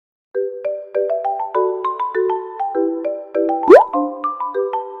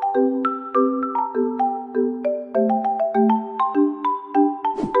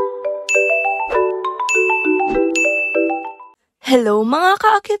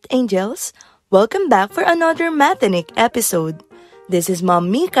Acute Angels! Welcome back for another Mathenic episode. This is Mom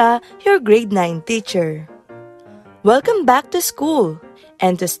Mika, your grade 9 teacher. Welcome back to school.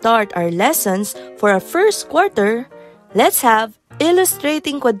 And to start our lessons for our first quarter, let's have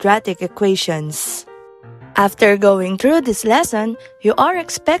Illustrating Quadratic Equations. After going through this lesson, you are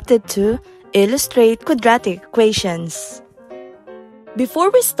expected to illustrate quadratic equations. Before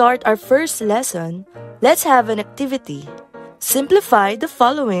we start our first lesson, let's have an activity. Simplify the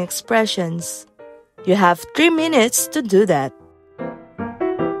following expressions. You have 3 minutes to do that.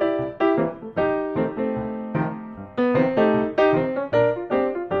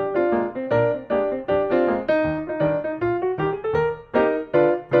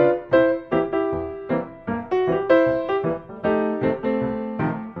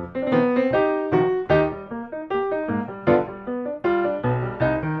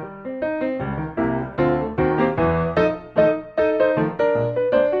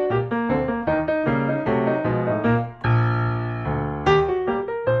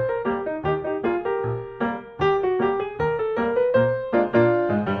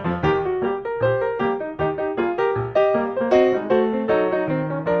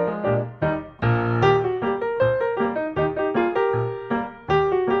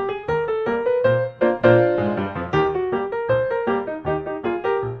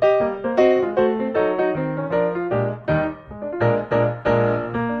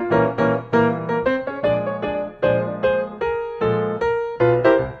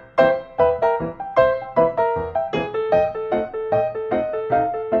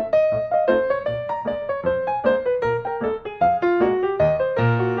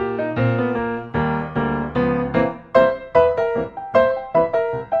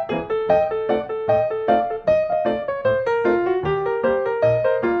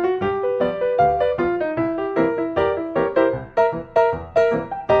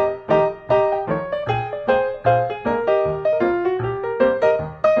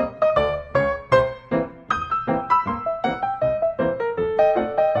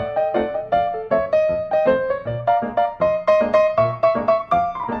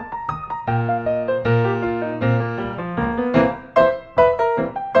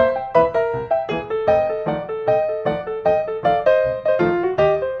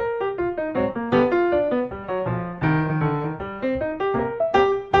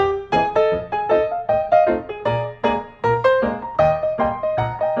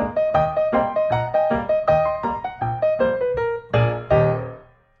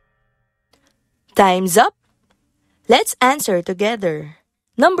 Time's up! Let's answer together.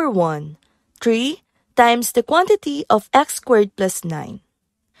 Number 1. 3 times the quantity of x squared plus 9.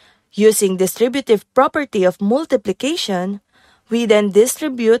 Using distributive property of multiplication, we then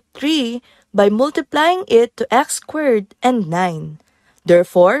distribute 3 by multiplying it to x squared and 9.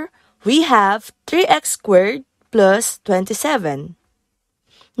 Therefore, we have 3x squared plus 27.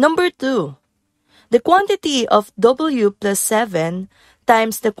 Number 2. The quantity of w plus 7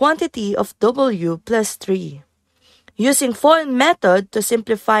 times the quantity of w plus 3. Using FOIL method to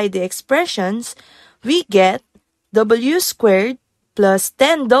simplify the expressions, we get w squared plus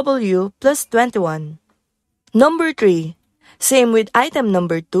 10w plus 21. Number 3. Same with item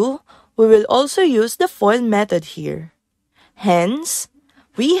number 2, we will also use the FOIL method here. Hence,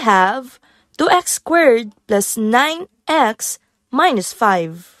 we have 2x squared plus 9x minus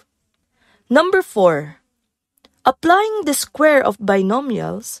 5. Number 4. Applying the square of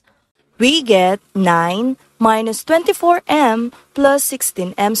binomials, we get 9 minus 24m plus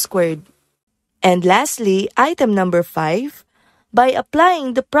 16m squared. And lastly, item number 5, by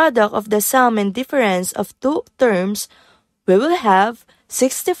applying the product of the sum and difference of two terms, we will have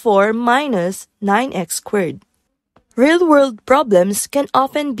 64 minus 9x squared. Real-world problems can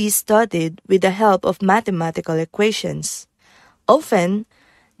often be studied with the help of mathematical equations. Often,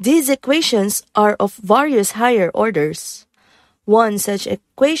 these equations are of various higher orders. One such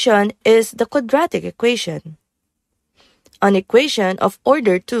equation is the quadratic equation, an equation of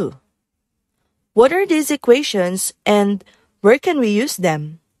order 2. What are these equations and where can we use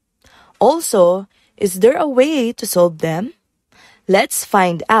them? Also, is there a way to solve them? Let's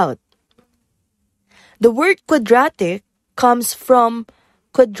find out. The word quadratic comes from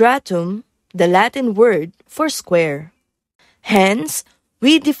quadratum, the Latin word for square. Hence,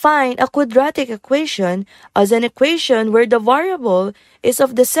 we define a quadratic equation as an equation where the variable is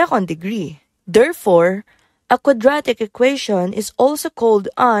of the second degree. Therefore, a quadratic equation is also called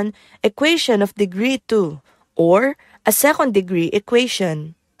an equation of degree 2 or a second degree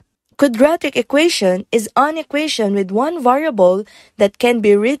equation. Quadratic equation is an equation with one variable that can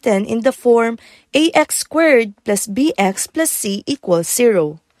be written in the form ax squared plus bx plus c equals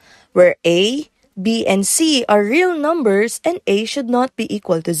 0, where a, b, and c are real numbers and a should not be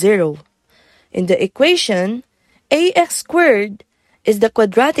equal to 0. In the equation, ax squared is the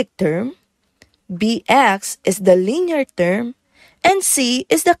quadratic term, bx is the linear term, and c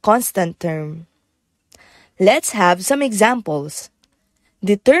is the constant term. Let's have some examples.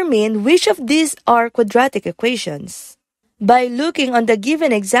 Determine which of these are quadratic equations. By looking on the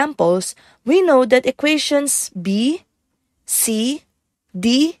given examples, we know that equations b, c,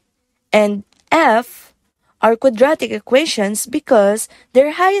 d, and f are quadratic equations because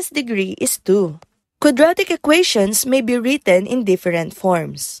their highest degree is 2. Quadratic equations may be written in different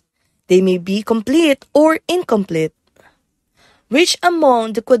forms. They may be complete or incomplete. Which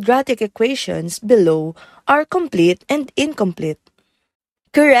among the quadratic equations below are complete and incomplete?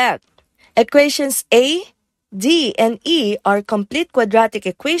 Correct. Equations A, D, and E are complete quadratic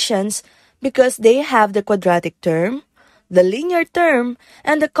equations because they have the quadratic term, the linear term,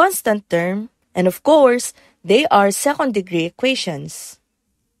 and the constant term, and of course, they are second-degree equations.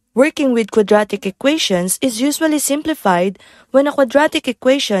 Working with quadratic equations is usually simplified when a quadratic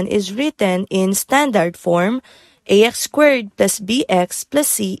equation is written in standard form ax squared plus bx plus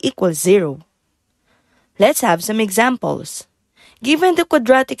c equals 0. Let's have some examples. Given the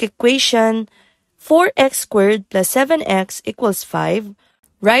quadratic equation 4x squared plus 7x equals 5,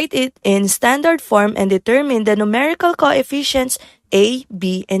 write it in standard form and determine the numerical coefficients a,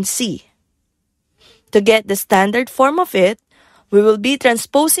 b, and c. To get the standard form of it, we will be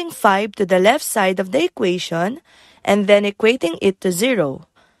transposing 5 to the left side of the equation and then equating it to 0.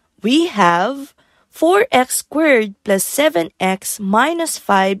 We have 4x squared plus 7x minus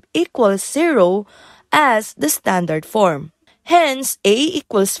 5 equals 0 as the standard form. Hence, a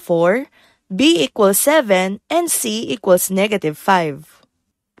equals 4, b equals 7, and c equals negative 5.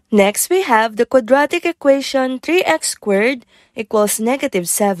 Next, we have the quadratic equation 3x squared equals negative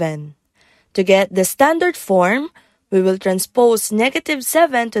 7. To get the standard form, we will transpose negative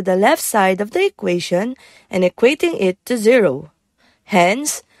 7 to the left side of the equation and equating it to 0.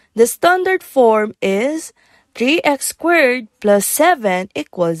 Hence, the standard form is 3x squared plus 7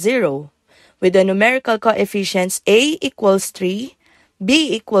 equals 0, with the numerical coefficients a equals 3,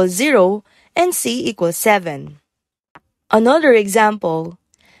 b equals 0, and c equals 7. Another example.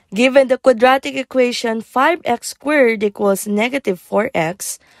 Given the quadratic equation 5x squared equals negative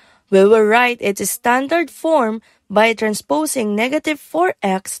 4x, we will write its standard form by transposing negative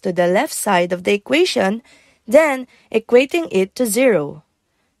 4x to the left side of the equation, then equating it to 0.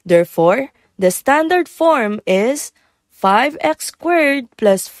 Therefore, the standard form is 5x squared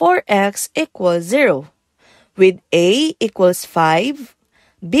plus 4x equals 0, with a equals 5,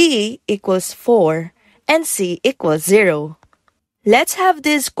 b equals 4, and c equals 0. Let's have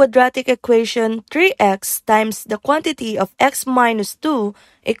this quadratic equation 3x times the quantity of x minus 2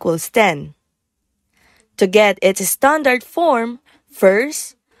 equals 10. To get its standard form,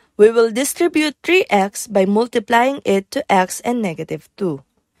 first, we will distribute 3x by multiplying it to x and negative 2.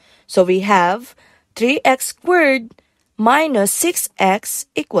 So we have 3x squared minus 6x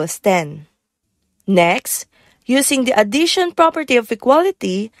equals 10. Next, using the addition property of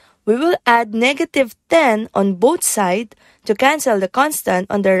equality, we will add negative 10 on both sides to cancel the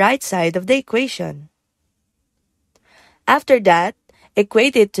constant on the right side of the equation. After that,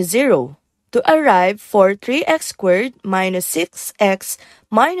 equate it to 0 to arrive for 3x squared minus 6x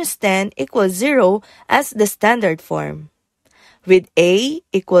minus 10 equals 0 as the standard form, with a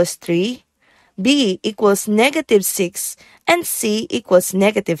equals 3, b equals negative 6, and c equals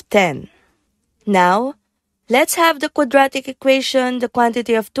negative 10. Now, let's have the quadratic equation the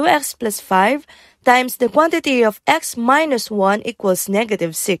quantity of 2x plus 5 times the quantity of x minus 1 equals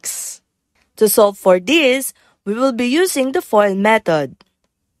negative 6. To solve for this, we will be using the FOIL method.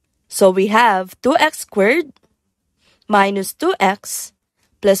 So we have 2x squared minus 2x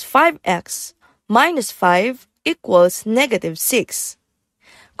plus 5x minus 5 equals negative 6.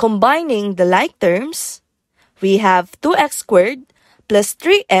 Combining the like terms, we have 2x squared plus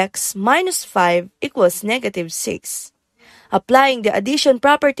 3x minus 5 equals negative 6. Applying the addition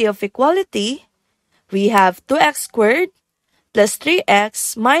property of equality, we have 2x squared plus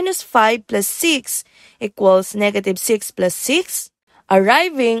 3x minus 5 plus 6 equals negative 6 plus 6,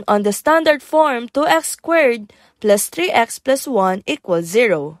 arriving on the standard form 2x squared plus 3x plus 1 equals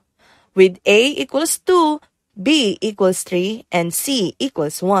 0, with a equals 2, b equals 3, and c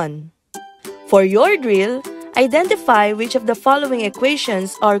equals 1. For your drill, identify which of the following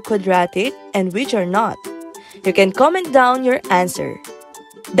equations are quadratic and which are not. You can comment down your answer.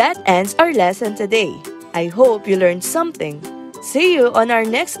 That ends our lesson today. I hope you learned something. See you on our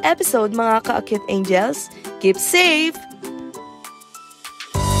next episode mga ka-Acute Angels. Keep safe!